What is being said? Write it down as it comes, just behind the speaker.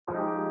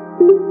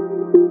All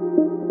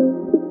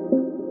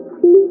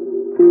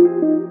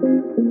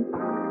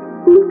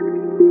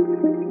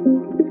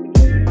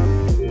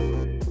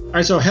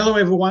right, so hello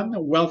everyone.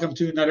 Welcome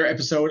to another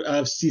episode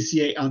of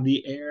CCA on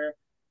the Air.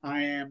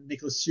 I am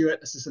Nikolas,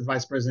 Assistant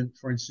Vice President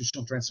for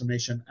Institutional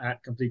Transformation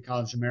at Complete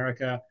College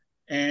America.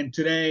 And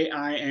today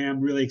I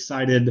am really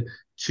excited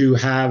to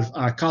have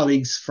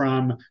colleagues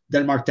from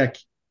Denmark Tech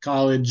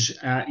College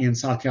in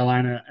South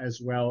Carolina,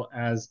 as well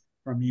as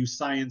from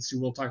YouScience, who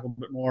will talk a little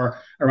bit more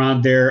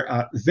around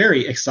their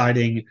very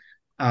exciting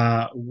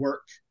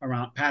work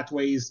around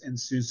pathways and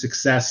student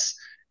success,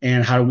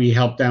 and how do we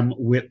help them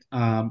with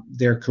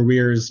their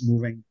careers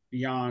moving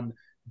beyond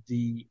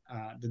the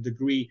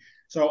degree.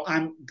 So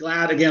I'm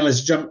glad, again,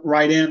 let's jump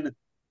right in.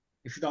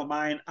 If you don't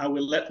mind, I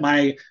will let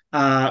my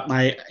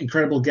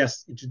incredible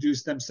guests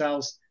introduce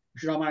themselves.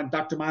 If you don't mind,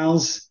 Dr.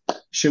 Myles,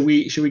 should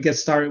we get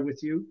started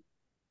with you?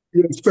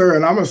 Yes, sir.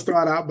 And I'm going to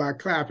start out by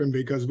clapping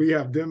because we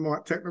have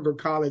Denmark Technical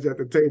College at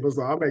the table.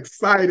 So I'm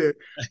excited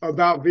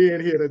about being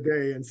here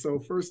today. And so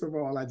first of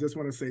all, I just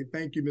want to say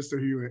thank you,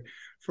 Mr. Huot,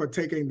 for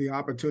taking the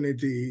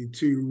opportunity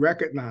to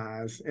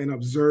recognize and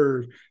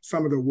observe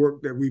some of the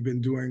work that we've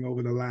been doing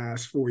over the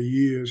last 4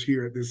 years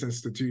here at this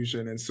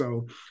institution. And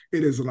so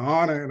it is an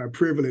honor and a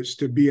privilege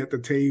to be at the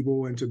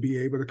table and to be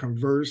able to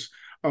converse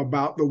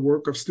about the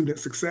work of student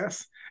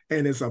success.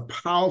 And it's a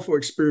powerful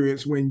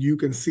experience when you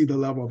can see the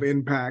level of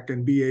impact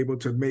and be able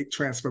to make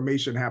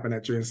transformation happen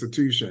at your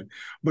institution.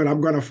 But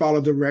I'm going to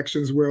follow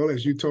directions, well,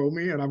 as you told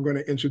me, and I'm going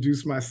to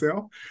introduce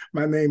myself.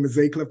 My name is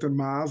Clifton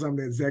Myles. I'm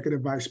the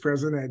Executive Vice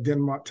President at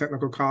Denmark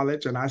Technical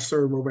College, and I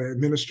serve over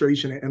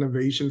administration and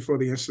innovation for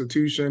the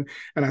institution,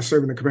 and I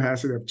serve in the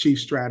capacity of Chief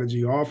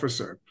Strategy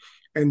Officer.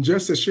 And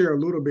just to share a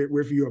little bit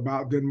with you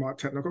about Denmark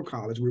Technical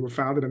College, we were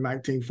founded in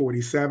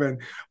 1947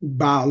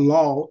 by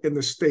law in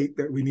the state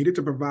that we needed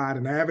to provide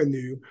an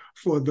avenue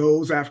for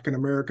those African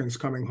Americans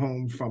coming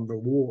home from the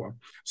war.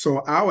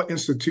 So our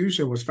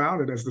institution was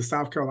founded as the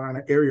South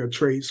Carolina Area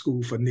Trade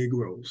School for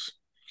Negroes.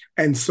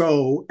 And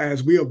so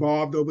as we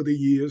evolved over the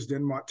years,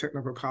 Denmark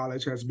Technical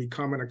College has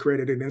become an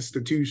accredited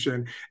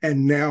institution,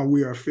 and now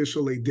we are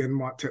officially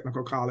Denmark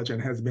Technical College and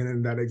has been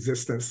in that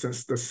existence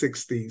since the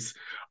 60s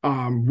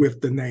with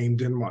the name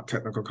Denmark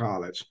Technical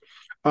College.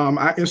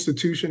 Our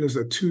institution is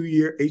a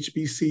 2-year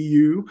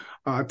HBCU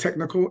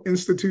technical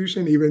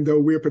institution, even though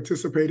we're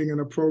participating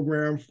in a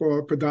program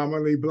for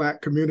predominantly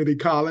Black community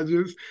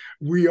colleges.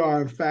 We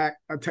are, in fact,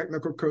 a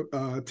technical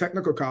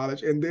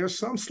college, and there's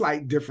some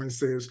slight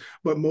differences,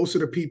 but most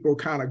of the people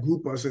kind of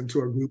group us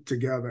into a group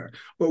together.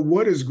 But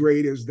what is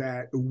great is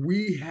that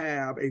we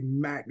have a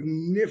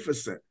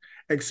magnificent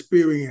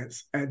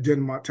experience at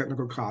Denmark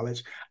Technical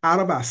College. Out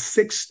of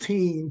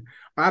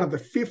the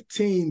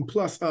 15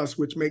 plus us,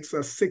 which makes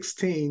us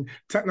 16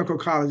 technical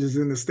colleges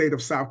in the state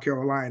of South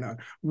Carolina,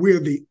 we're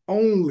the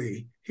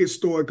only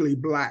historically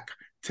Black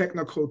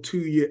technical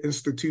 2-year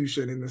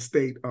institution in the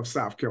state of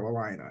South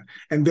Carolina.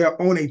 And there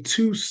are only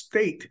 2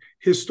 state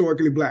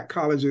historically Black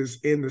colleges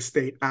in the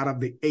state out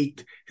of the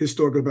 8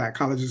 historically Black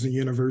colleges and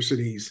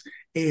universities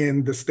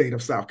in the state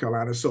of South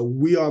Carolina. So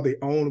we're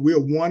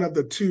one of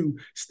the 2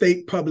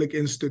 state public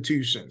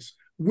institutions.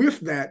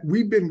 With that,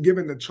 we've been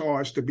given the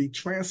charge to be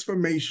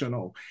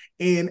transformational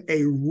in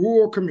a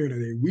rural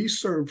community. We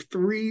serve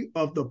 3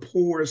 of the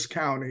poorest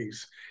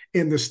counties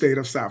in the state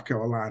of South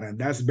Carolina, and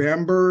that's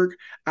Bamberg,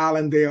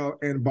 Allendale,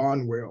 and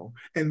Barnwell.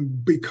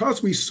 And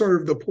because we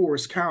serve the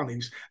poorest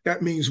counties,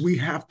 that means we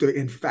have to,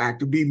 in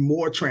fact, be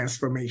more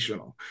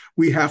transformational.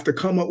 We have to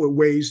come up with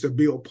ways to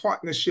build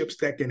partnerships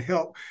that can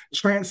help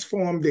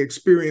transform the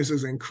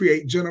experiences and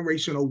create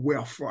generational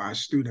wealth for our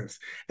students.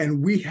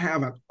 And we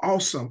have an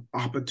awesome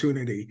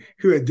opportunity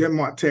here at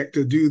Denmark Tech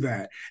to do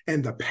that.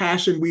 And the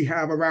passion we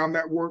have around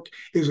that work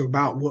is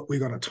about what we're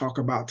going to talk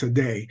about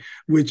today,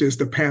 which is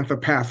the Perpetual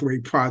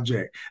Pathways project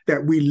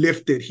that we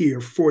lifted here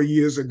 4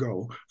 years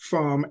ago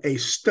from a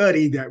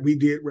study that we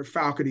did with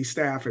faculty,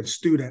 staff, and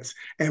students,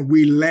 and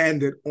we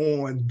landed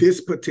on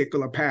this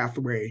particular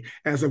pathway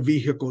as a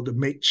vehicle to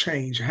make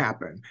change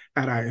happen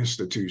at our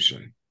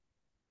institution.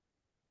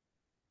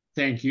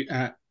 Thank you.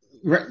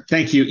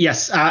 Thank you.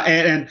 Yes,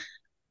 and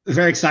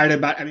very excited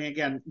about. I mean,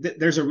 again,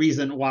 there's a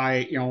reason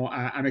why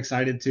I'm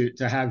excited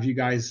to have you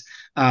guys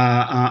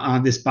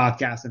on this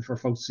podcast and for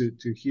folks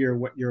to hear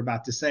what you're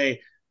about to say.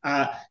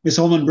 Ms.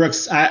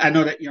 Holman-Brooks, I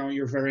know that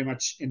you're very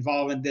much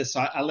involved in this, so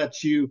I'll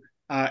let you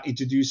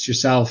introduce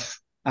yourself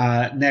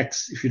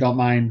next, if you don't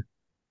mind.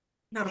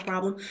 Not a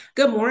problem.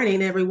 Good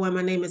morning, everyone.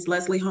 My name is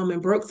Leslie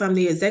Holman-Brooks. I'm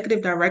the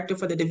Executive Director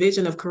for the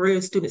Division of Career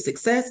and Student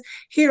Success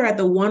here at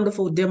the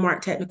wonderful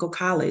Denmark Technical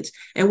College.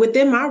 And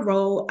within my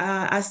role,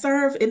 I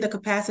serve in the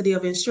capacity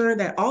of ensuring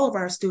that all of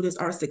our students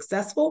are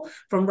successful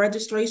from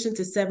registration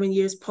to 7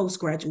 years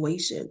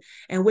post-graduation.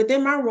 And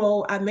within my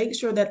role, I make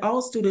sure that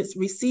all students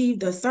receive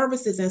the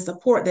services and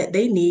support that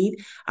they need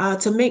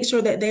to make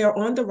sure that they are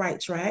on the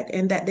right track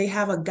and that they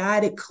have a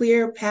guided,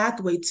 clear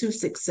pathway to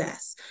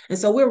success. And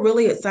so we're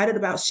really excited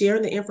about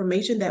sharing the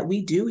information that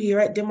we do here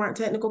at Denmark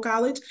Technical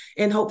College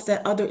in hopes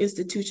that other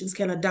institutions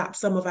can adopt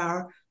some of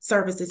our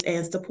services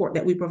and support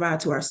that we provide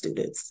to our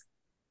students.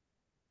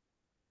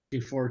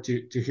 Looking forward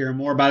to hearing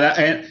more about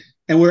that.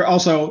 And we're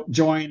also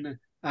joined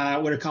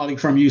with a colleague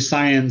from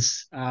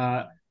YouScience,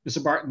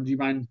 Mr. Barton. Do you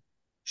mind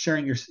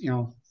sharing your,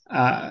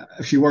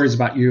 a few words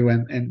about you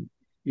and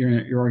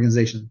your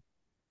organization?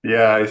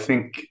 Yeah, I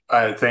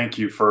thank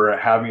you for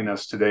having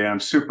us today. I'm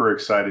super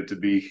excited to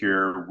be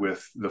here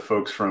with the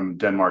folks from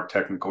Denmark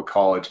Technical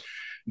College.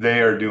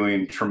 They are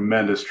doing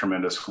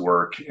tremendous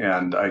work,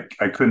 and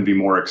I couldn't be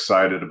more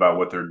excited about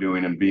what they're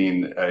doing and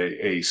being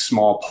a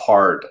small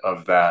part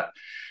of that.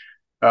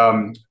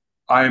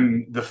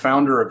 I'm the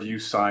founder of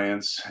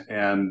YouScience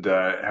and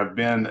have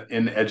been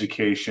in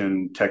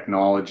education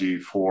technology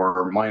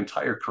for my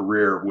entire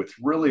career, with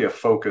really a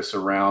focus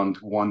around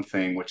one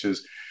thing, which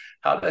is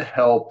how to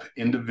help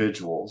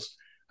individuals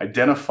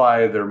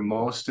identify their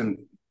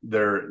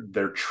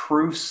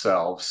true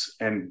selves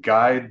and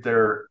guide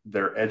their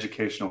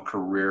educational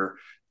career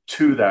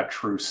to that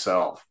true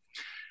self.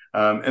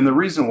 And the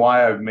reason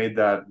why I've made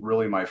that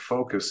really my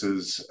focus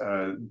is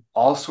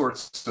all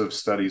sorts of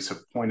studies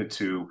have pointed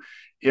to,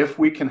 if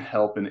we can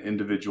help an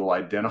individual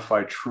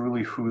identify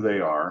truly who they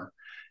are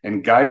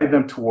and guide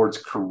them towards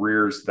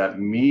careers that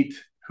meet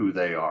who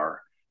they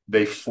are,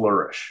 they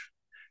flourish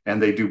and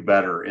they do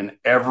better in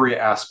every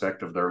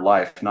aspect of their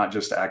life, not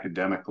just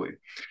academically.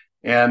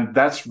 And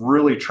that's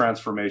really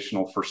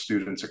transformational for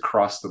students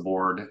across the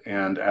board.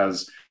 And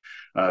as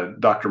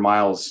Dr.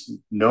 Myles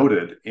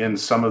noted, in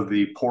some of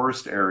the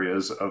poorest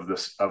areas of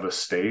a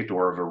state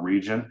or of a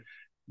region,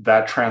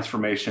 that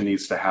transformation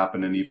needs to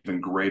happen in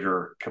even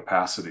greater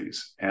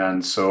capacities.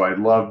 And so I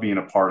love being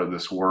a part of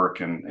this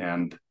work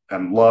and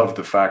love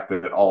the fact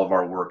that all of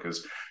our work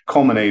is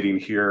culminating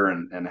here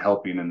and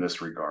helping in this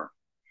regard.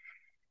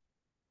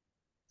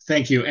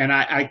 Thank you. And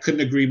I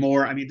couldn't agree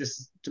more. I mean,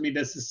 to me,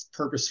 this is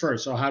purpose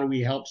first. So how do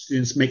we help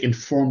students make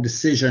informed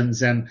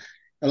decisions? And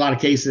a lot of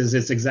cases,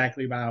 it's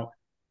exactly about,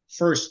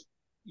 first,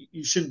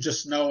 you shouldn't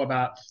just know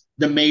about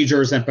the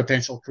majors and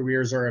potential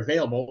careers are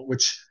available,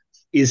 which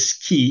is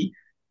key,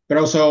 but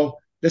also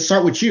let's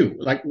start with you.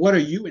 Like, what are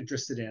you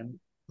interested in?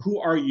 Who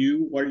are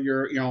you? What are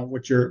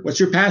your, what's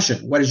your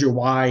passion? What is your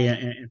why,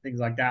 and things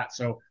like that.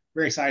 So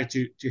very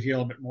excited to hear a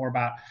little bit more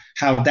about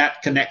how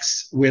that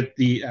connects with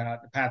the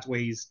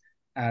pathways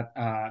at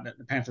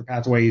the Panther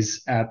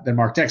Pathways at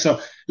Denmark Tech. So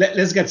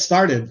let's get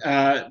started.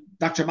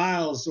 Dr.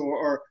 Myles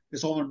or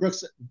Ms.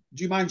 Holman-Brooks,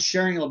 do you mind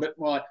sharing a little bit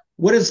more?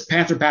 What does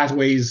Panther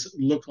Pathways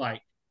look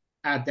like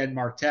at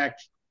Denmark Tech,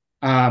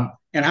 and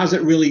how does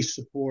it really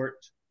support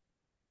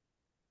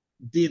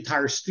the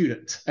entire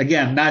student?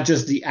 Again, not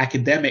just the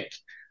academic,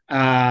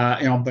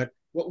 but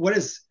what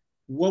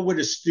would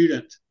a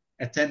student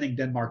attending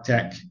Denmark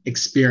Tech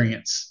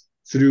experience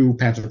through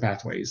Panther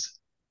Pathways?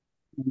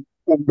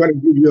 I'm going to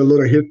give you a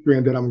little history,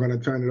 and then I'm going to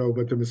turn it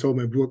over to Ms.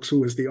 Holman-Brooks,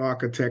 who is the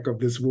architect of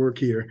this work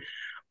here.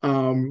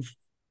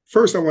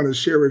 First, I want to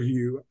share with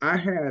you, I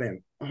had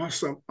an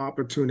awesome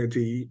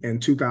opportunity in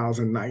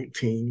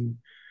 2019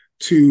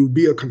 to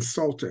be a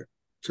consultant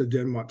to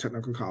Denmark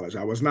Technical College.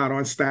 I was not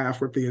on staff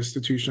with the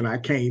institution. I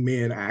came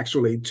in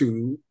actually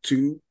to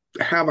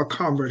have a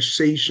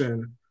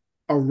conversation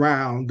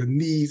around the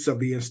needs of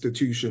the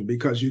institution,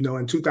 because,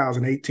 in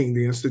 2018,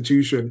 the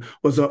institution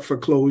was up for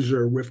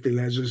closure with the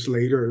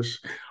legislators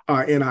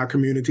in our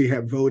community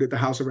the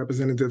House of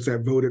Representatives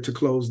had voted to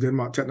close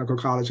Denmark Technical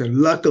College. And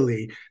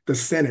luckily, the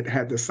Senate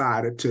had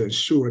decided to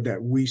ensure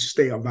that we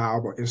stay a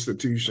viable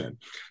institution.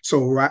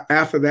 So right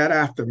after that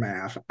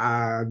aftermath,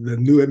 the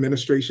new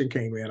administration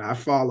came in. I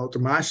followed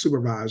my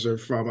supervisor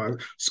from a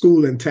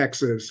school in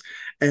Texas,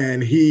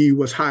 and he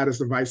was hired as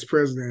the vice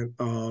president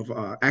of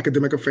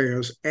academic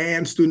affairs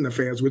and student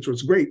affairs, which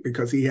was great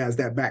because he has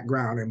that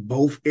background in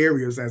both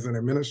areas as an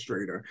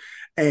administrator.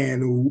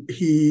 And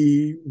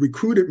he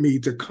recruited me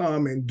to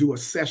come and do a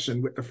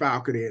session with the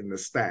faculty and the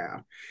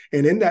staff.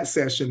 And in that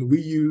session, we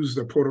used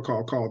a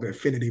protocol called the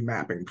Affinity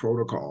Mapping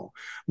Protocol,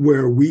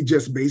 where we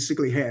just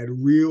basically had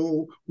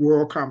real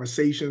world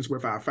conversations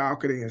with our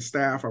faculty and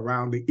staff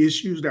around the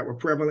issues that were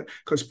prevalent,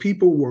 because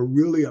people were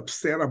really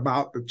upset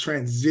about the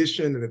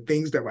transition and the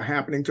things that were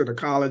happening to the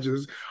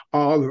colleges,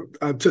 to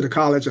the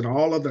college, and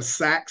all of the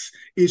SACS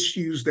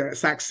issues,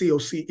 SACS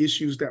COC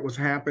issues that was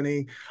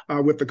happening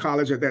with the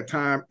college at that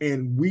time.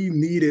 And we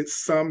needed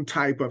some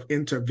type of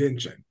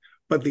intervention,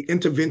 but the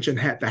intervention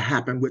had to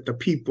happen with the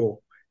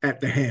people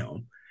at the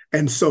helm.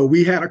 And so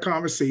we had a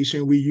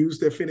conversation. We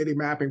used the Affinity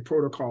Mapping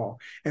Protocol.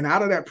 And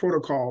out of that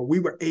protocol, we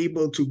were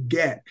able to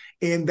get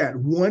in that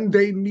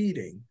one-day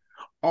meeting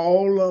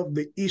all of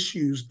the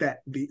issues that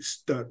the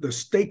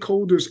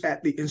stakeholders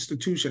at the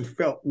institution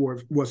felt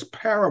was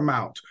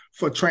paramount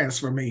for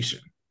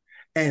transformation.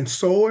 And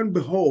so and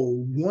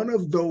behold, one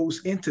of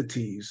those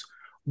entities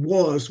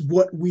was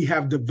what we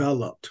have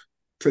developed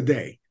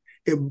today.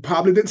 It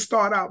probably didn't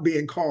start out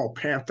being called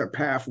Panther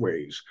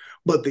Pathways,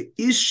 But the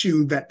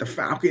issue that the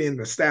faculty and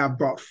the staff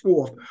brought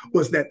forth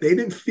was that they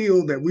didn't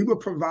feel that we were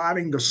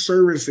providing the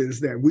services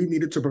that we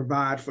needed to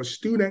provide for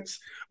students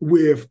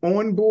with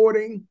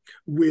onboarding,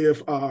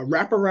 with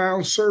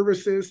wraparound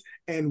services,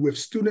 and with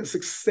student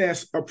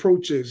success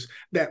approaches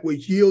that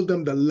would yield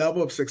them the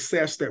level of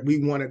success that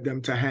we wanted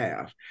them to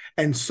have.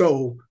 And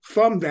so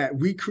from that,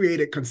 we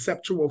created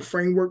conceptual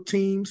framework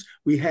teams.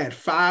 We had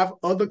 5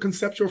 other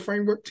conceptual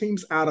framework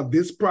teams out of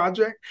this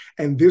project,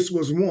 and this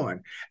was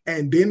one.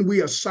 And then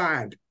we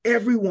assigned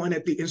everyone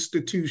at the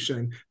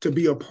institution to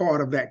be a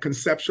part of that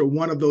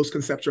one of those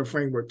conceptual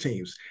framework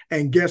teams.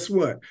 And guess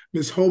what?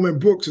 Ms.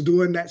 Holman-Brooks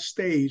during that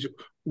stage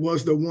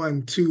was the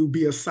one to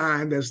be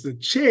assigned as the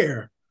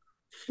chair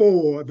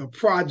for the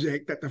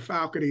project that the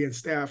faculty and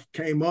staff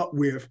came up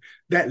with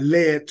that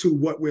led to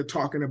what we're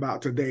talking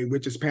about today,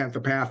 which is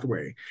Panther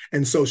Pathway.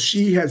 And so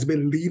she has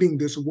been leading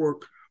this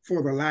work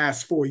for the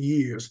last 4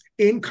 years.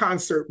 In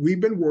concert,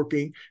 we've been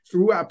working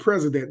through our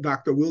president,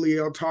 Dr. Willie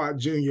L. Todd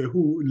Jr.,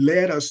 who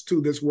led us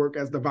to this work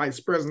as the vice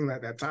president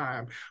at that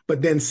time.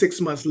 But then 6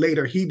 months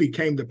later, he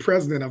became the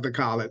president of the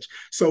college.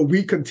 So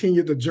we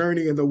continued the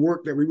journey and the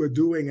work that we were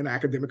doing in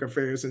academic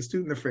affairs and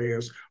student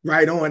affairs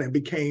right on and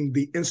became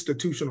the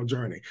institutional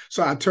journey.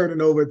 So I turn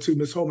it over to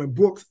Ms.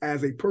 Holman-Brooks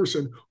as a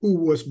person who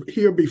was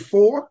here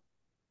before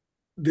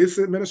this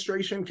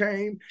administration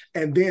came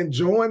and then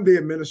joined the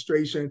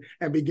administration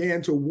and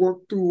began to work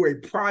through a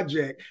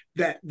project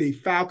that the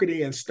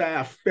faculty and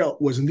staff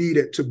felt was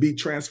needed to be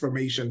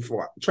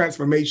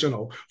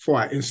transformational for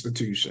our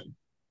institution.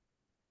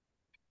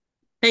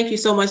 Thank you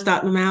so much,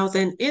 Dr. Myles.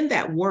 And in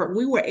that work,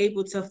 we were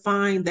able to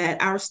find that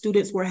our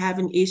students were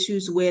having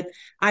issues with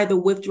either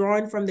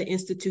withdrawing from the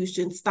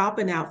institution,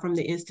 stopping out from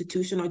the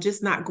institution, or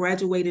just not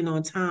graduating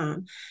on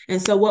time. And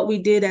so what we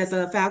did as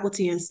a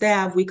faculty and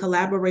staff, we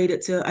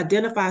collaborated to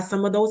identify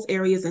some of those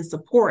areas and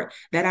support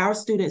that our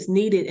students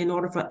needed in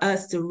order for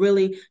us to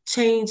really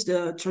change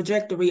the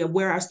trajectory of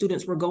where our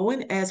students were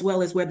going, as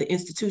well as where the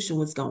institution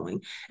was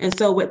going. And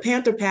so with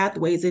Panther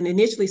Pathways, it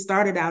initially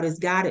started out as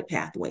guided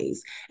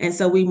pathways. And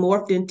so we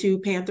morphed into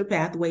Panther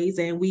Pathways,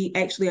 and we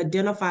actually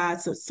identified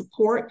some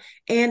support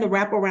and the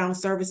wraparound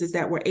services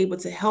that were able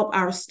to help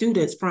our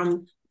students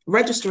from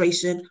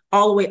registration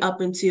all the way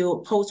up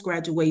until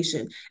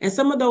post-graduation. And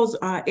some of those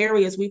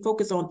areas, we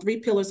focus on 3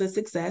 pillars of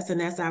success,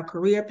 and that's our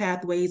career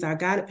pathways, our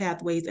guided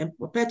pathways, and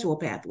perpetual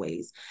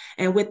pathways.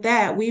 And with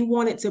that, we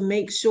wanted to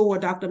make sure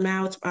Dr.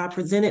 Myles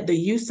presented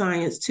the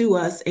YouScience to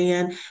us,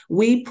 and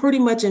we pretty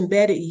much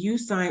embedded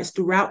YouScience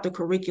throughout the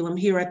curriculum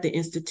here at the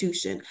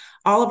institution.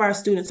 All of our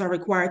students are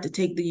required to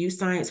take the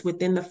YouScience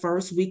within the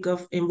first week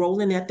of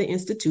enrolling at the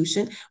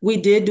institution. We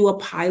did do a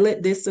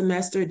pilot this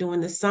semester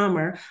during the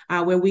summer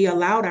where we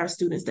allowed our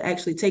students to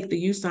actually take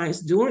the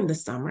YouScience during the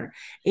summer.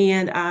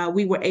 And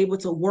we were able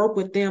to work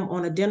with them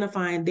on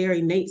identifying their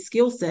innate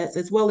skill sets,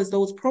 as well as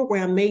those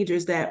program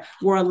majors that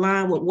were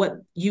aligned with what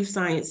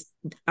YouScience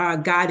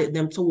guided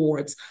them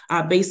towards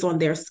based on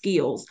their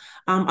skills.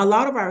 A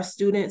lot of our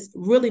students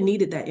really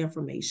needed that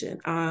information.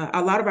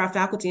 A lot of our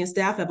faculty and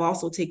staff have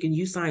also taken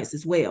YouScience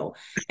as well.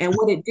 And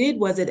what it did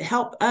was it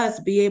helped us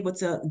be able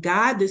to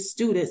guide the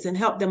students and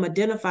help them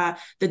identify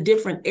the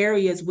different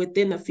areas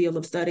within the field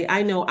of study.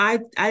 I know I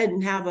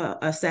didn't have an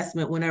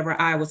assessment whenever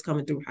I was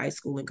coming through high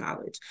school and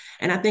college.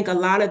 And I think a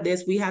lot of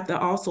this, we have to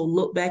also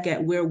look back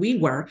at where we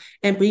were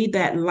and be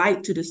that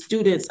light to the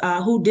students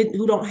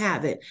who don't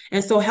have it.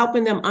 And so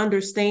helping them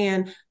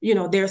understand,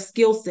 their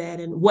skill set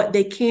and what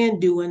they can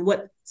do and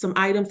what some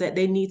items that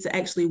they need to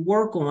actually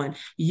work on.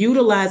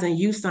 Utilizing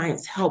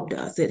YouScience helped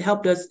us. It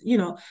helped us,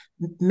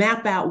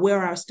 map out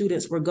where our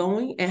students were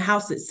going and how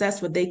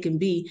successful they can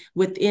be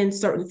within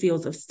certain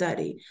fields of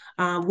study.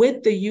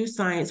 With the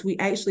YouScience, we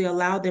actually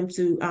allow them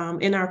to,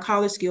 in our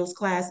college skills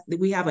class,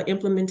 we have an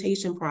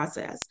implementation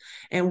process.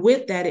 And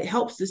with that, it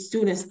helps the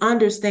students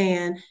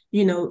understand,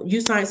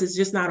 YouScience is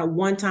just not a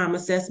one-time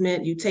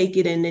assessment. You take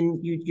it and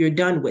then you're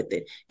done with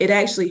it. It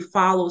actually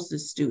follows the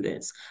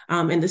students.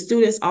 And the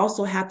students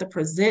also have to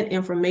present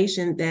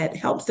information that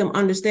helps them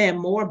understand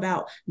more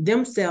about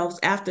themselves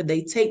after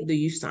they take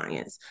the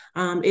YouScience.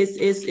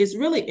 It's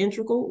really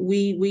integral.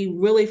 We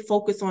really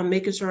focus on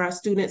making sure our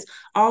students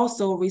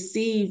also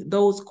receive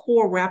those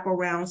core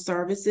wraparound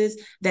services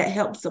that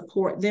help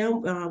support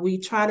them. We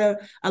try to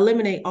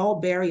eliminate all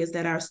barriers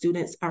that our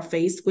students are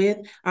faced with.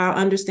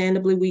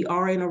 Understandably, we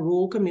are in a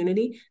rural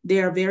community.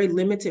 There are very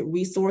limited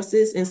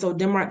resources. And so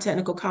Denmark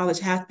Technical College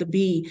has to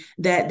be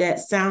that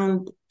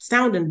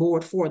sounding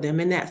board for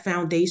them and that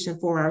foundation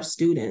for our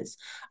students.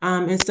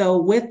 And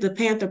so with the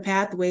Panther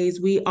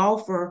Pathways, we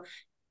offer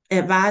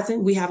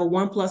advising. We have a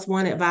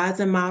 1+1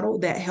 advising model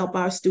that help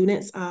our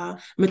students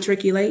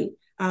matriculate.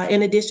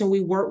 In addition, we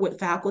work with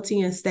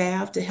faculty and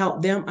staff to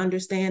help them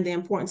understand the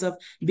importance of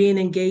being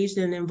engaged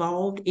and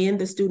involved in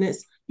the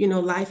students'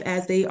 life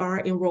as they are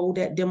enrolled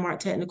at Denmark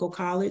Technical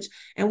College.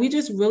 And we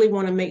just really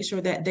want to make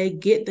sure that they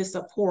get the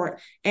support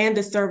and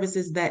the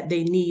services that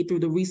they need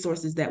through the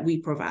resources that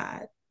we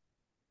provide.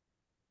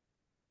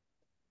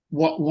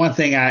 One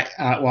thing a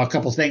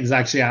couple of things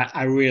actually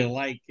I really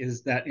like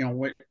is that,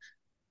 what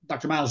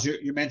Dr. Myles,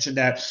 you mentioned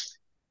that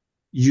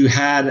you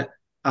had,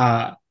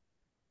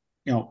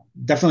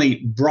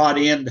 definitely brought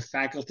in the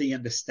faculty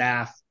and the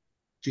staff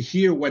to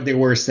hear what they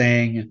were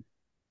saying,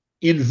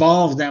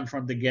 involve them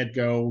from the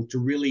get-go to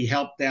really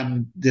help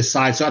them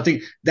decide. So I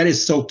think that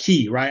is so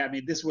key, right? I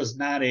mean, this was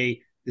not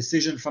a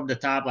decision from the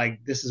top,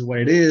 like this is what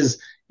it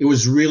is. It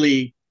was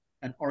really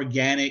an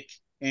organic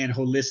and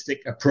holistic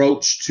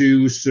approach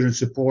to student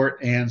support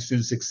and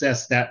student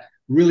success that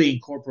really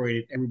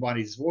incorporated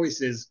everybody's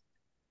voices.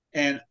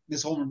 And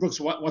Ms.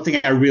 Holman-Brooks, one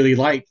thing I really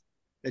like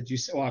that you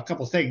said, well, a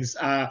couple of things.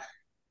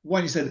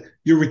 One, you said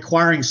you're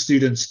requiring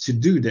students to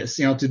do this,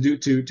 to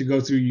go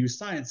through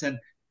YouScience. And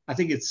I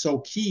think it's so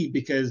key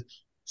because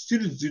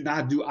students do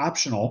not do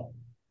optional.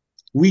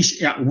 We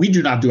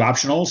do not do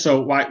optional.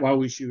 So why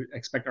we should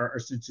expect our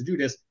students to do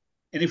this?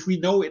 And if we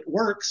know it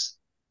works,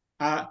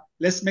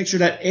 let's make sure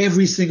that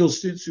every single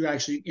student who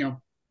actually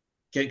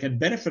can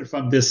benefit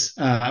from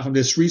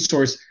this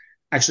resource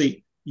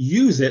actually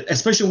use it,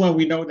 especially when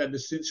we know that the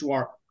students who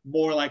are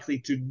more likely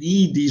to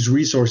need these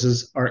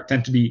resources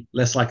tend to be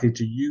less likely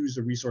to use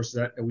the resources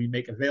that we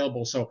make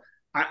available. So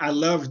I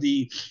love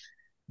the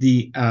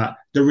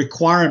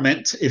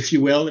requirement, if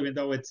you will, even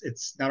though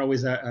it's not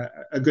always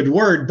a good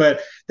word,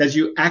 but that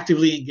you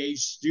actively engage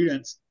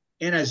students.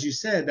 And as you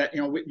said, that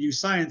with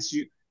YouScience,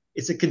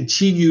 it's a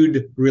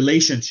continued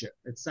relationship.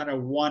 It's not a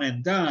one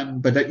and done,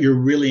 but that you're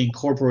really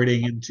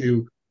incorporating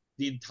into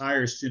the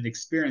entire student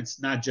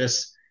experience, not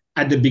just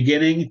at the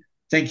beginning.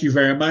 Thank you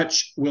very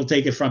much. We'll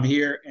take it from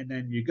here, and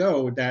then you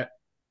go. That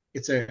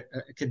it's a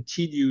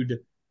continued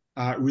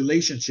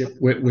relationship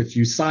with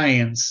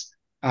YouScience.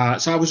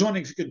 So I was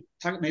wondering if you could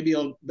talk maybe a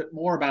little bit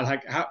more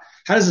about how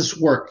does this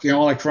work?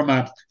 Like from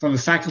a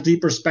faculty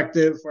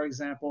perspective, for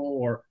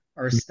example,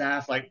 or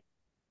staff, like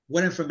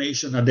what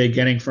information are they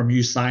getting from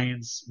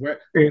YouScience?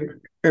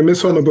 And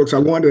Ms. Holman-Brooks, I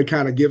wanted to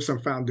kind of give some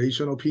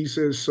foundational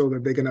pieces so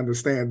that they can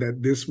understand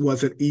that this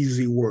wasn't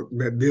easy work,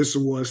 that this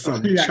was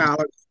some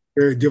challenge,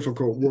 very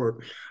difficult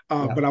work.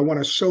 But I want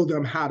to show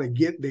them how to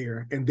get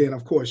there. And then,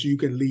 of course, you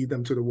can lead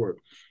them to the work.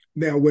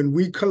 Now, when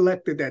we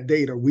collected that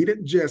data, we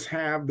didn't just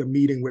have the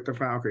meeting with the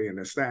faculty and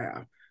the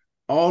staff.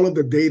 All of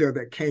the data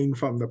that came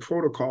from the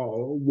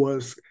protocol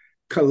was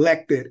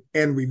collected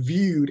and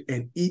reviewed,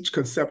 and each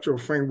conceptual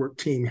framework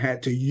team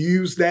had to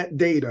use that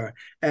data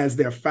as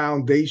their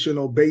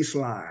foundational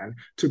baseline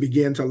to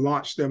begin to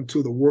launch them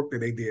to the work that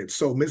they did.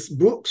 So Ms.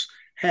 Brooks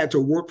had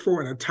to work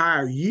for an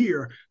entire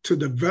year to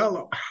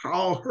develop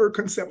how her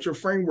conceptual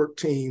framework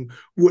team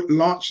would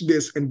launch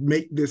this and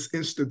make this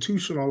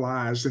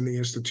institutionalized in the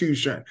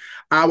institution.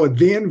 Our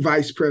then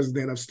Vice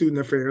President of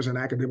Student Affairs and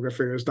Academic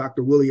Affairs,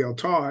 Dr. Willie L.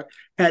 Todd,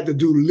 had to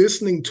do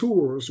listening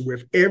tours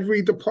with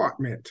every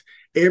department,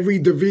 every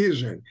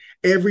division,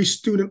 every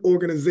student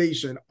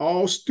organization,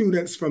 all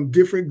students from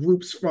different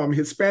groups, from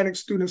Hispanic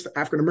students to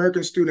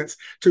African-American students,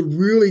 to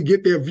really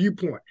get their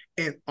viewpoint.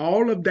 And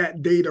all of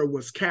that data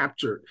was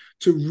captured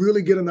to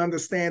really get an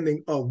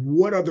understanding of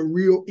what are the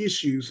real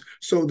issues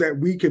so that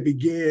we could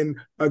begin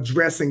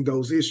addressing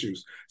those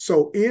issues.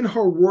 So in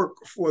her work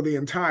for the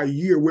entire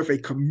year with a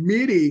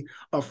committee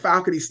of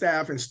faculty,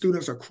 staff, and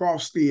students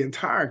across the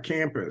entire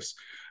campus,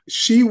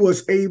 she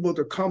was able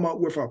to come up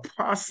with a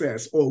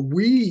process, or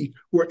we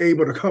were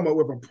able to come up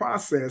with a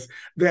process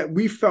that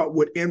we felt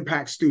would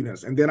impact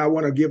students. And then I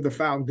want to give the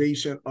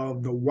foundation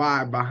of the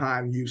why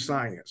behind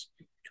YouScience.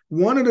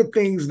 One of the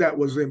things that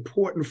was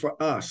important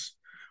for us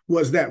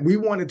was that we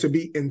wanted to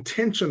be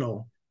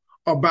intentional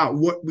about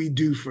what we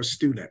do for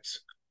students.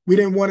 We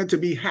didn't want it to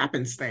be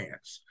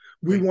happenstance.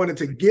 We wanted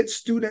to get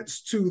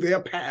students to their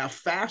path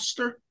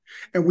faster,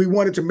 and we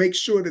wanted to make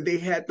sure that they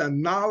had the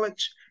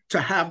knowledge to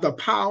have the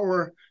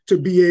power to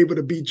be able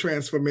to be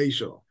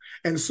transformational.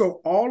 And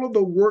so all of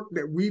the work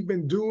that we've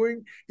been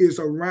doing is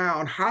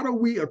around how do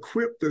we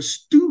equip the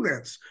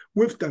students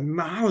with the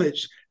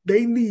knowledge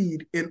they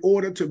need in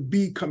order to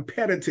be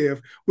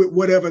competitive with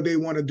whatever they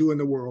want to do in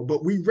the world.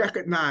 But we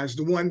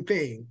recognized one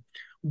thing: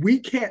 we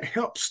can't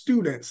help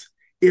students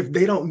if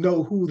they don't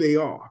know who they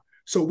are.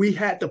 So we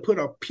had to put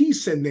a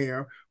piece in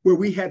there where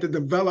we had to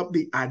develop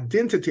the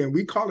identity, and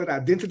we call it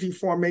identity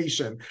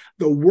formation,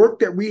 the work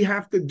that we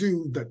have to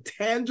do, the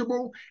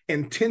tangible,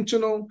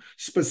 intentional,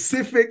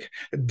 specific,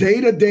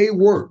 day-to-day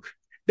work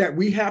that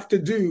we have to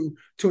do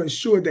to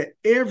ensure that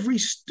every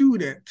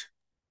student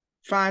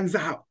finds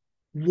out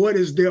what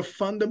is their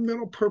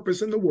fundamental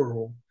purpose in the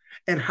world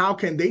and how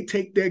can they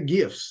take their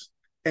gifts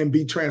and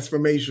be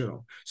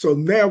transformational. So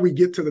now we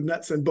get to the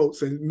nuts and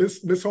bolts, and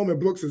Ms.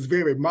 Holman-Brooks is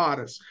very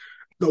modest.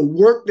 The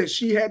work that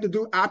she had to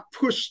do, I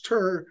pushed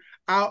her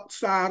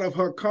outside of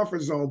her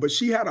comfort zone, but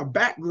she had a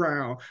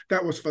background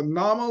that was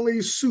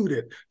phenomenally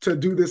suited to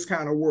do this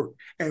kind of work.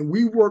 And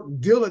we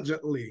worked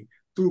diligently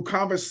through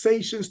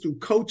conversations, through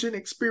coaching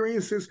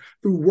experiences,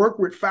 through work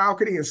with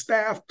faculty and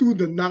staff, through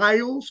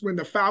denials when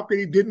the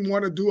faculty didn't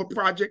want to do a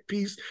project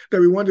piece that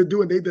we wanted to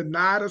do and they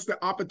denied us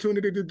the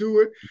opportunity to do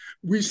it.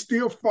 We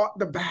still fought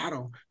the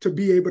battle to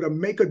be able to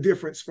make a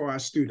difference for our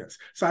students.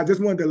 So I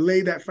just wanted to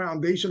lay that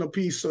foundational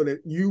piece so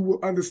that you will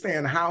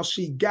understand how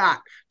she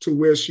got to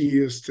where she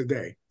is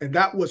today. And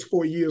that was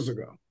 4 years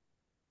ago.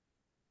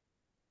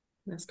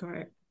 That's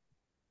correct.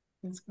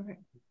 That's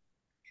correct.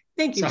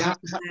 Thank you, Dr.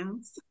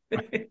 Myles.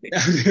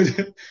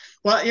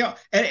 Well,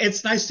 and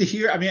it's nice to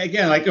hear. I mean,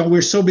 again, like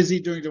we're so busy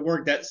doing the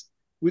work that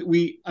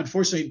we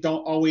unfortunately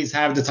don't always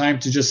have the time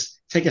to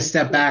just take a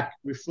step back,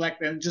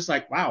 reflect, and just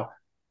like, wow,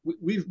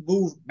 we've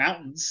moved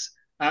mountains,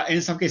 and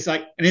in some cases,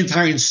 like an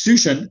entire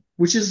institution,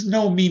 which is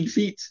no mean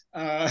feat.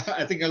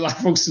 I think a lot of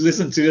folks who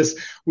listen to this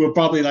will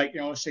probably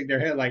shake their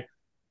head like,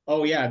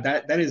 oh yeah,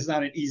 that is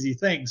not an easy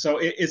thing. So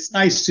it's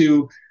nice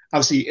to,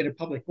 obviously, in a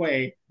public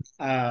way,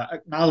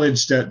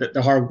 acknowledge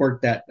the hard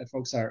work that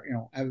folks are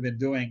have been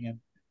doing and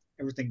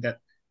everything that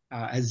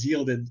has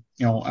yielded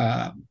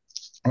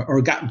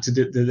or gotten to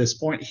this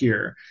point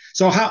here.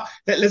 So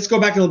let's go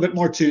back a little bit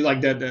more to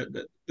like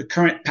the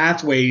current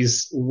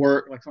pathways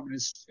work, like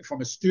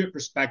from a student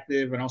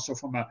perspective, and also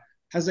how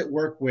does it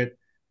work with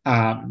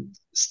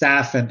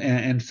staff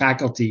and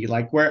faculty,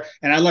 like where,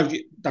 and I love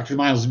Dr.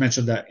 Myles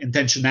mentioned the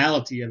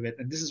intentionality of it,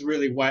 and this is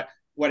really what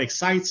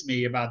excites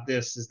me about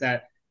this is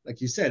that, like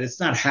you said, it's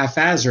not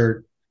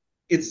haphazard.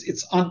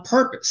 It's on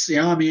purpose.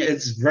 I mean,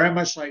 it's very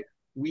much like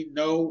we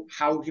know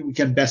how we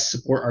can best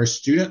support our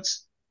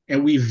students,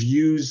 and we've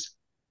used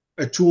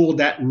a tool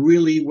that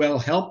really will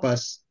help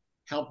us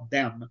help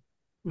them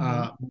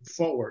move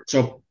forward.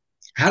 So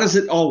how does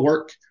it all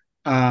work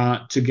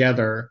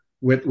together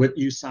with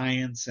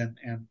YouScience and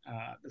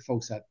the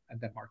folks at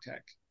Denmark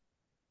Tech?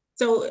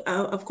 So,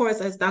 of course,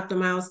 as Dr.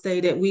 Myles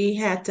stated, we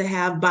had to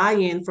have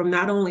buy-in from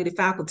not only the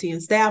faculty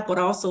and staff, but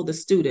also the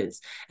students.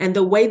 And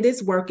the way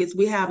this works is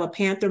we have a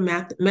Panther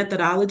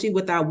methodology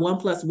with our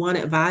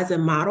 1+1 advisor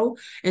model.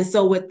 And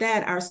so with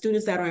that, our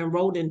students that are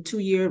enrolled in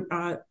 2-year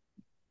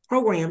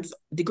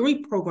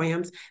degree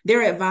programs,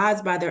 they're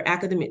advised by their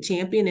academic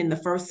champion in the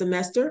first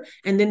semester,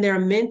 and then they're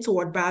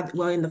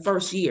mentored in the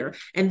first year,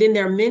 and then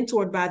they're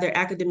mentored by their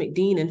academic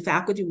dean and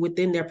faculty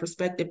within their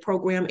prospective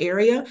program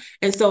area.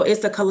 And so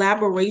it's a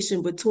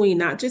collaboration between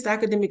not just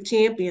academic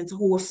champions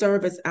who will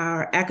serve as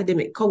our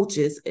academic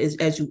coaches,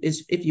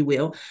 if you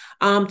will,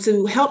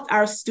 to help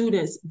our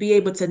students be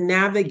able to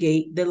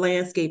navigate the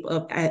landscape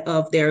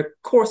of their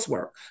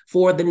coursework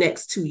for the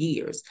next 2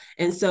 years.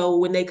 And so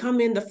when they come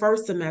in the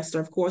first semester,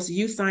 of course,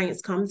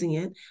 YouScience comes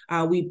in.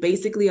 We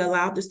basically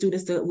allow the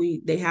students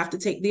they have to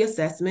take the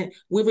assessment.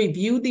 We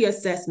review the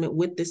assessment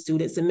with the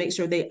students and make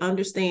sure they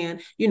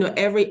understand,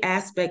 every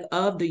aspect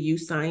of the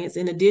YouScience.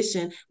 In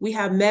addition, we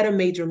have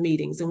meta-major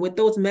meetings. And with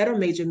those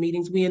meta-major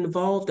meetings, we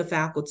involve the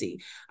faculty.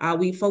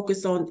 We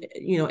focus on,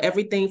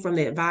 everything from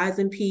the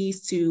advising piece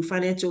to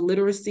financial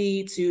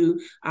literacy to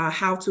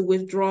how to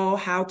withdraw,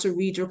 how to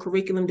read your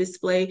curriculum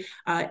display.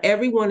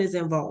 Everyone is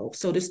involved.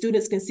 So the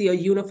students can see a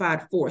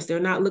unified force.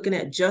 They're not looking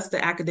at just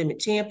the academic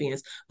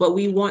champions, but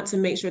we want to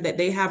make sure that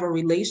they have a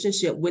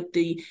relationship with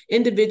the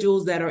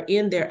individuals that are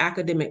in their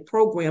academic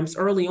programs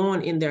early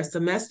on in their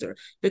semester.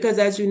 Because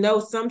as you know,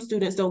 some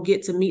students don't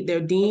get to meet their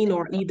dean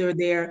or either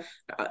their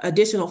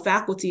additional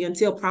faculty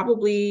until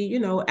probably,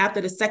 after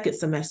the second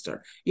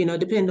semester,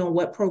 depending on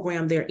what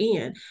program they're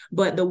in.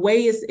 But the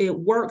way it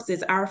works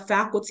is our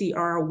faculty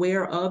are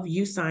aware of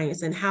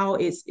YouScience and how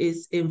it's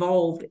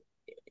involved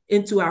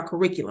into our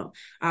curriculum.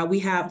 We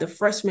have the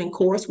freshman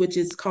course, which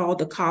is called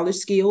the College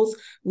Skills.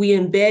 We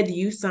embed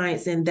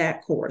YouScience in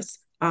that course.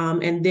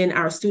 And then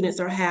our students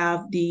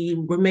have the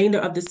remainder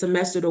of the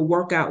semester to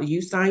work out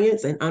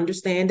YouScience and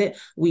understand it.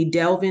 We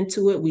delve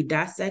into it, we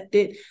dissect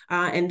it,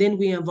 and then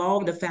we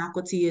involve the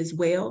faculty as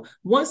well.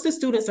 Once the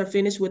students are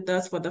finished with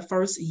us for the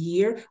first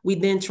year, we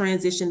then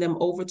transition them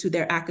over to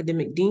their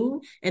academic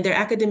dean, and their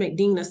academic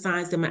dean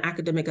assigns them an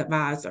academic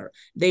advisor.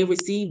 They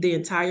receive the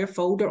entire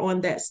folder on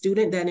that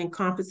student that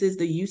encompasses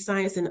the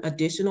YouScience and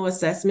additional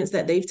assessments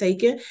that they've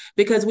taken,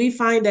 because we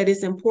find that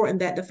it's important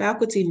that the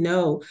faculty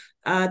know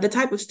the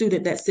type of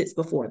student that sits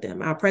before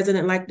them. Our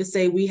president liked to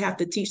say we have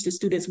to teach the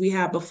students we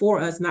have before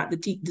us, not to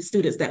teach the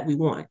students that we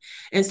want.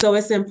 And so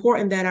it's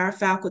important that our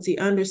faculty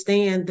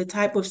understand the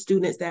type of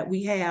students that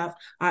we have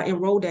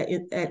enrolled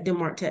at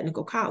Denmark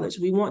Technical College.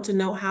 We want to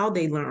know how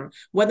they learn,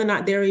 whether or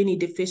not there are any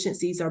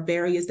deficiencies or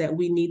barriers that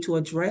we need to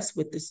address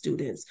with the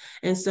students.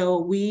 And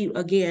so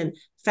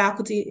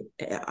faculty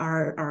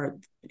are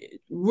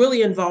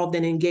really involved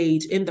and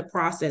engaged in the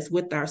process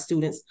with our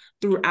students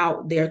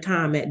throughout their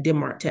time at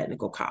Denmark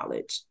Technical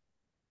College.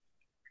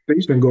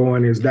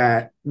 Going is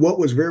that what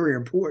was very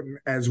important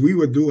as we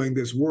were doing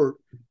this work,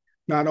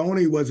 not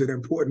only was it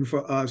important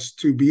for us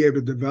to be able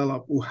to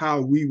develop how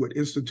we would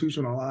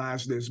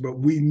institutionalize this, but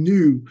we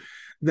knew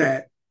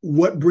that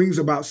what brings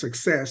about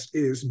success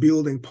is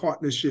building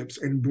partnerships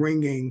and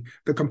bringing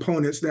the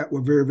components that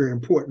were very, very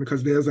important,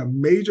 because there's a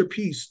major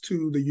piece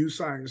to the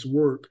YouScience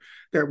work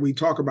that we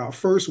talk about.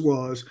 First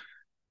was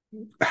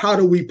how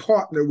do we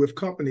partner with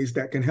companies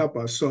that can help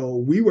us? So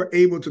we were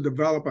able to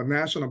develop a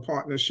national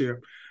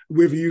partnership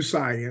with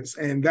YouScience,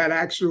 and that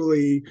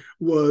actually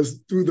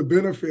was through the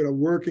benefit of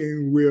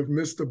working with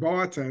Mr.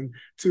 Barton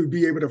to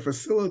be able to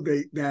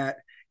facilitate that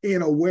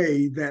in a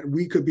way that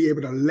we could be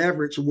able to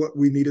leverage what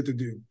we needed to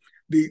do.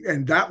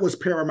 And that was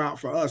paramount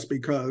for us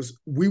because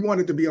we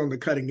wanted to be on the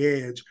cutting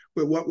edge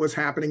with what was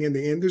happening in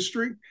the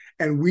industry.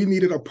 And we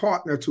needed a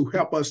partner to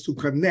help us to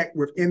connect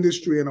with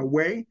industry in a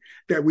way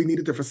that we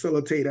needed to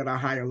facilitate at a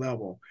higher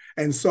level.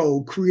 And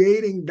so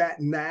creating that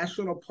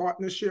national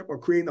partnership or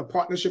creating a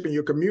partnership in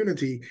your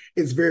community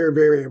is very,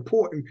 very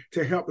important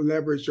to help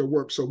leverage your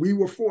work. So we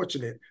were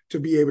fortunate to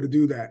be able to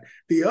do that.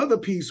 The other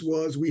piece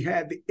was we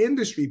had the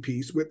industry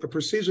piece with the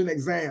precision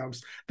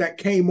exams that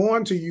came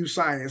on to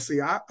YouScience. See,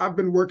 I've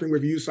been working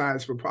with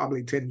YouScience for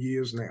probably 10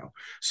 years now.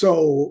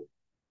 So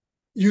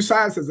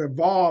YouScience has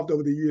evolved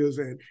over the years,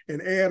 and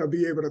Ed will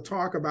be able to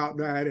talk about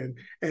that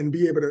and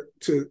be able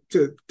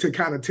to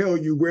kind of tell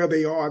you where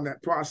they are in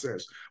that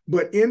process.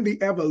 But in the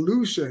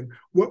evolution,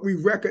 what we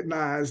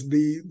recognized,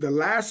 the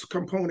last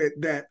component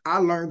that I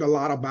learned a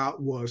lot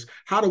about was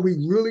how do we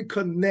really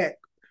connect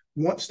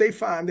once they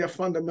find their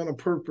fundamental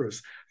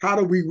purpose, how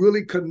do we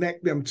really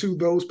connect them to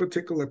those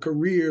particular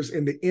careers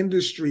in the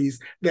industries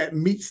that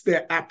meets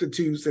their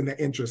aptitudes and their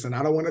interests? And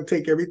I don't want to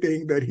take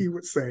everything that he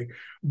would say,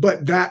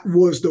 but that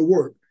was the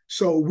work.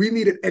 So we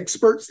needed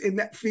experts in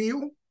that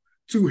field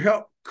to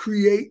help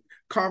create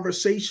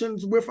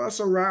conversations with us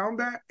around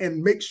that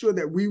and make sure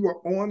that we were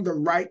on the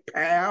right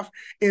path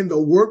in the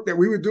work that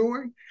we were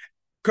doing.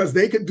 Because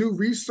they could do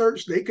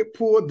research, they could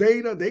pull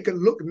data, they could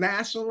look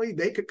nationally,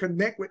 they could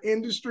connect with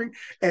industry,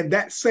 and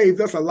that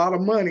saved us a lot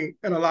of money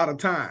and a lot of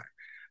time.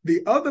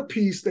 The other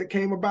piece that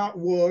came about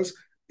was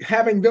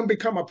having them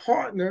become a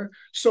partner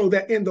so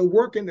that in the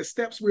work and the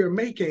steps we're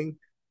making,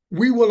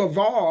 we will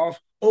evolve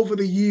over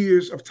the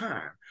years of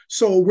time.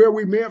 So where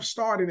we may have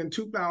started in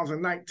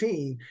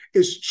 2019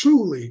 is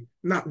truly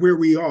not where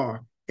we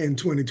are in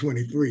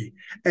 2023.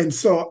 And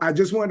so I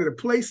just wanted to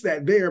place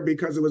that there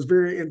because it was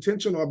very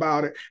intentional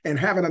about it, and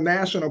having a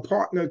national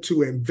partner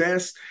to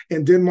invest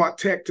in Denmark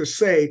Tech to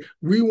say,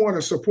 we want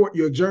to support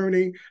your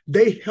journey.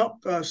 They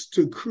helped us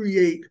to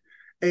create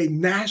a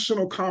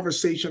national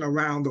conversation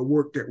around the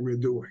work that we're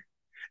doing.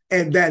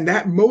 And then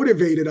that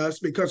motivated us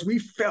because we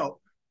felt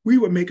we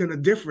were making a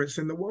difference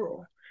in the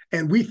world.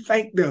 And we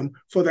thank them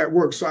for that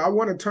work. So I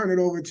want to turn it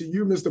over to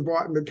you, Mr.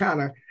 Barton, to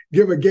kind of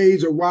give a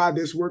gauge of why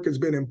this work has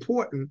been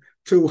important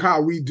to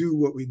how we do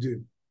what we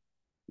do.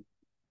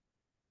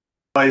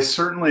 I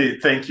certainly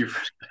thank you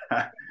for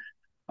that.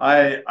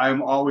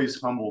 I'm always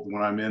humbled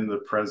when I'm in the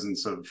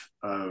presence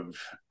of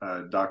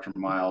Dr.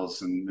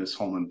 Myles and Ms.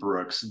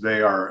 Holman-Brooks.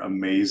 They are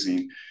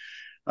amazing.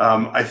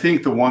 I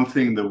think the one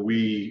thing that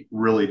we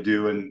really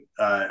do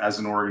as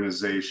an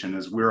organization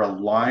is we're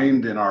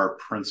aligned in our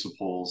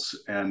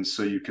principles. And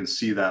so you can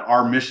see that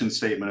our mission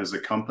statement as a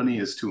company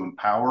is to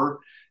empower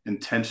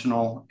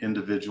intentional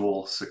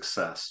individual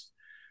success.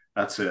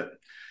 That's it.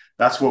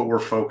 That's what we're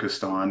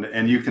focused on.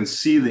 And you can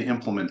see the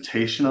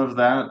implementation of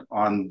that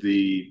on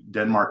the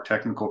Denmark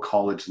Technical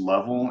College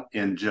level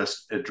in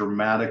just a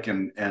dramatic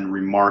and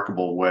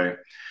remarkable way.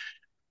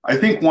 I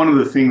think one of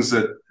the things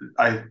the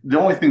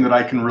only thing that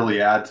I can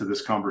really add to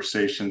this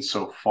conversation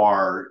so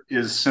far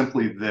is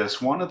simply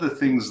this. One of the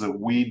things that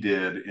we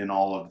did in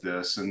all of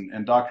this,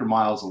 and Dr.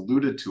 Myles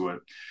alluded to it,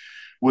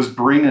 was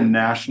bring a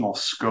national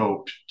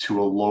scope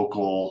to a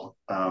local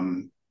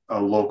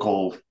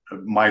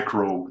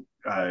micro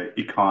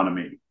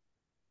economy.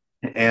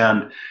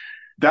 And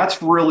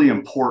that's really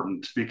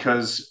important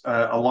because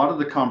a lot of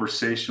the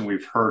conversation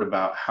we've heard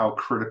about how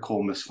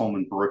critical Ms.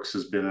 Holman-Brooks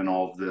has been in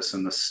all of this,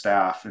 and the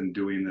staff in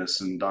doing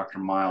this, and Dr.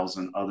 Myles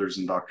and others,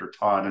 and Dr.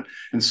 Todd,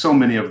 and so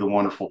many of the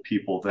wonderful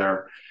people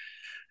there.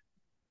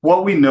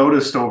 What we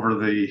noticed over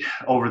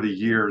the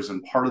years,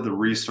 and part of the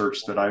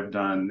research that I've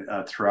done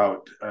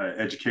throughout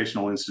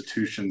educational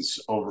institutions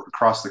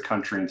across the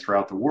country and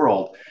throughout the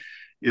world,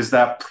 is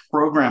that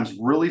programs,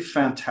 really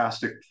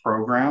fantastic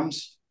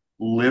programs,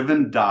 live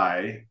and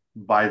die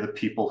by the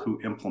people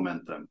who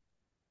implement them.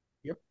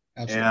 Yep,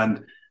 absolutely.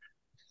 And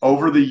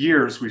over the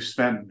years, we've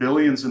spent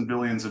billions and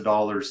billions of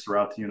dollars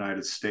throughout the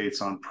United States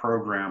on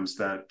programs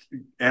that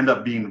end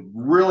up being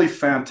really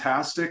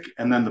fantastic.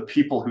 And then the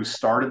people who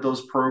started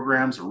those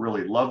programs or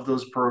really love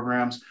those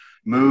programs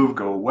move,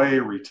 go away,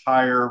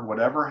 retire,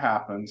 whatever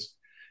happens.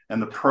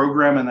 And the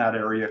program in that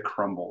area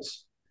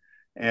crumbles.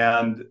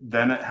 And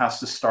then it has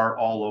to start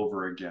all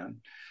over again.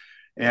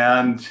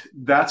 And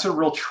that's a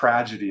real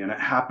tragedy. And it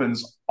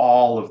happens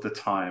all of the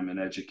time in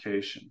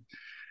education.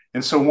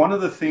 And so one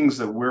of the things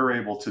that we're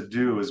able to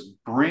do is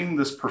bring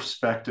this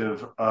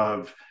perspective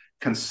of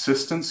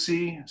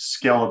consistency,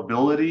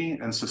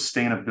 scalability, and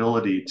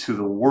sustainability to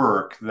the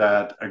work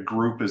that a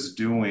group is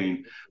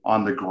doing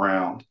on the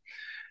ground.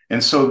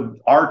 And so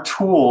our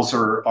tools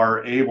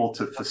are able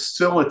to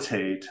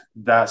facilitate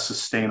that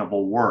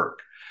sustainable work.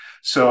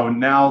 So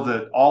now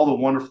that all the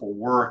wonderful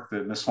work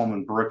that Ms.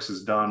 Holman-Brooks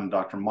has done and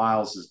Dr.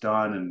 Myles has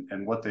done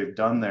and what they've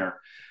done there,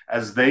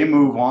 as they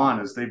move on,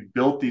 as they've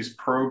built these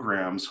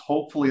programs,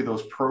 hopefully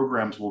those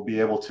programs will be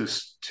able to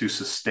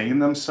sustain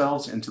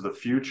themselves into the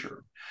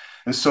future.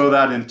 And so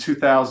that in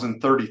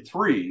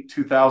 2033,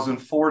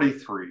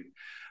 2043,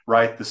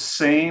 right, the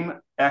same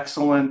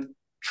excellent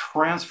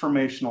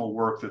transformational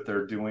work that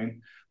they're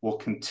doing will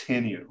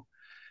continue.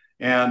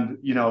 And,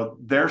 you know,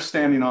 they're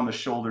standing on the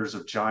shoulders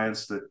of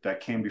giants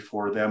that came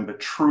before them, but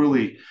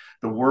truly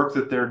the work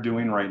that they're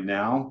doing right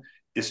now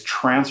is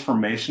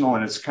transformational.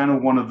 And it's kind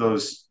of one of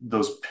those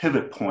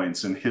pivot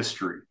points in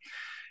history.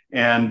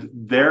 And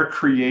they're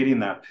creating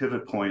that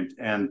pivot point.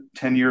 And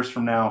 10 years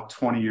from now,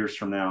 20 years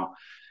from now,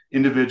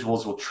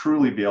 individuals will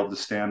truly be able to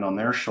stand on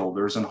their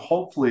shoulders. And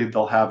hopefully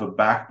they'll have a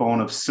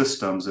backbone of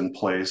systems in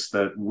place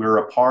that we're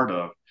a part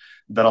of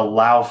that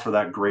allow for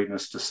that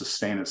greatness to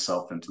sustain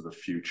itself into the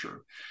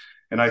future.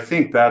 And I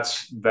think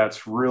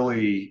that's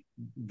really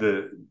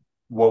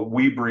what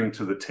we bring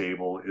to the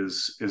table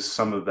is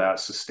some of that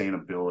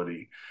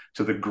sustainability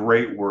to the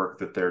great work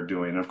that they're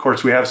doing. And of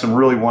course, we have some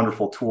really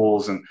wonderful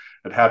tools, and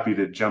I'm happy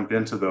to jump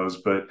into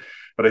those. But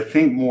I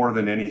think more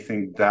than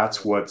anything,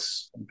 that's what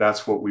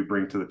we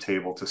bring to the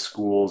table to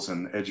schools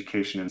and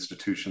education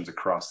institutions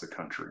across the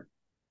country.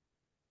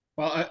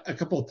 Well, a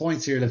couple of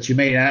points here that you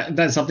made.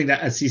 That's something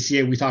that at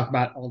CCA we talk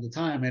about all the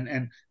time,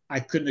 and I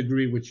couldn't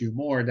agree with you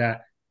more.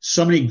 That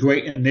so many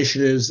great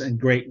initiatives and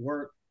great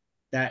work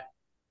that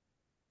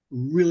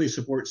really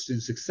support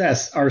student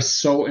success are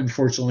so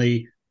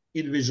unfortunately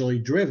individually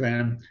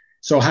driven.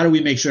 So how do we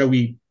make sure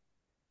we,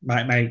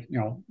 my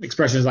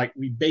expression is like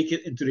we bake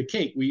it into the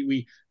cake.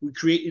 We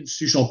create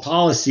institutional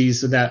policies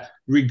so that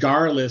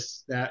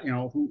regardless that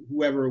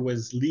whoever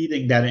was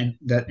leading that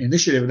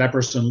initiative, that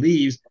person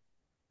leaves,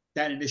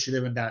 that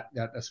initiative and that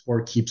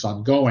sport keeps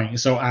on going.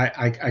 So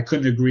I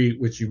couldn't agree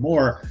with you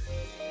more.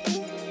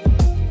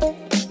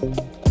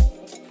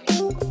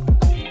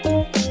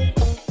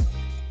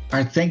 All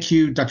right, thank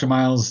you, Dr.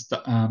 Myles,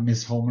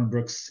 Ms.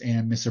 Holman-Brooks,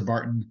 and Mr.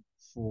 Barton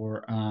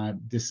for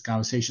this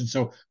conversation.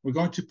 So we're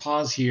going to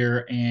pause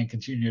here and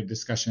continue the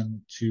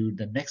discussion to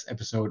the next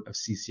episode of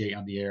CCA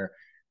on the Air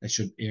that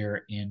should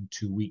air in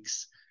 2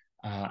 weeks.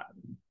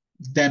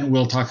 Then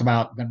we'll talk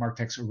about Denmark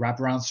Tech's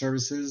wraparound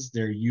services,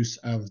 their use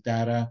of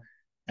data,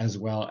 as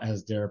well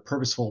as their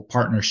purposeful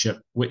partnership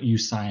with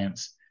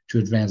YouScience to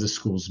advance the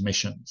school's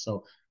mission.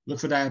 So look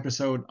for that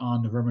episode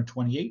on November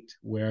 28th,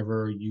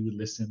 wherever you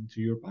listen to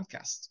your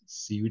podcast.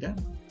 See you then.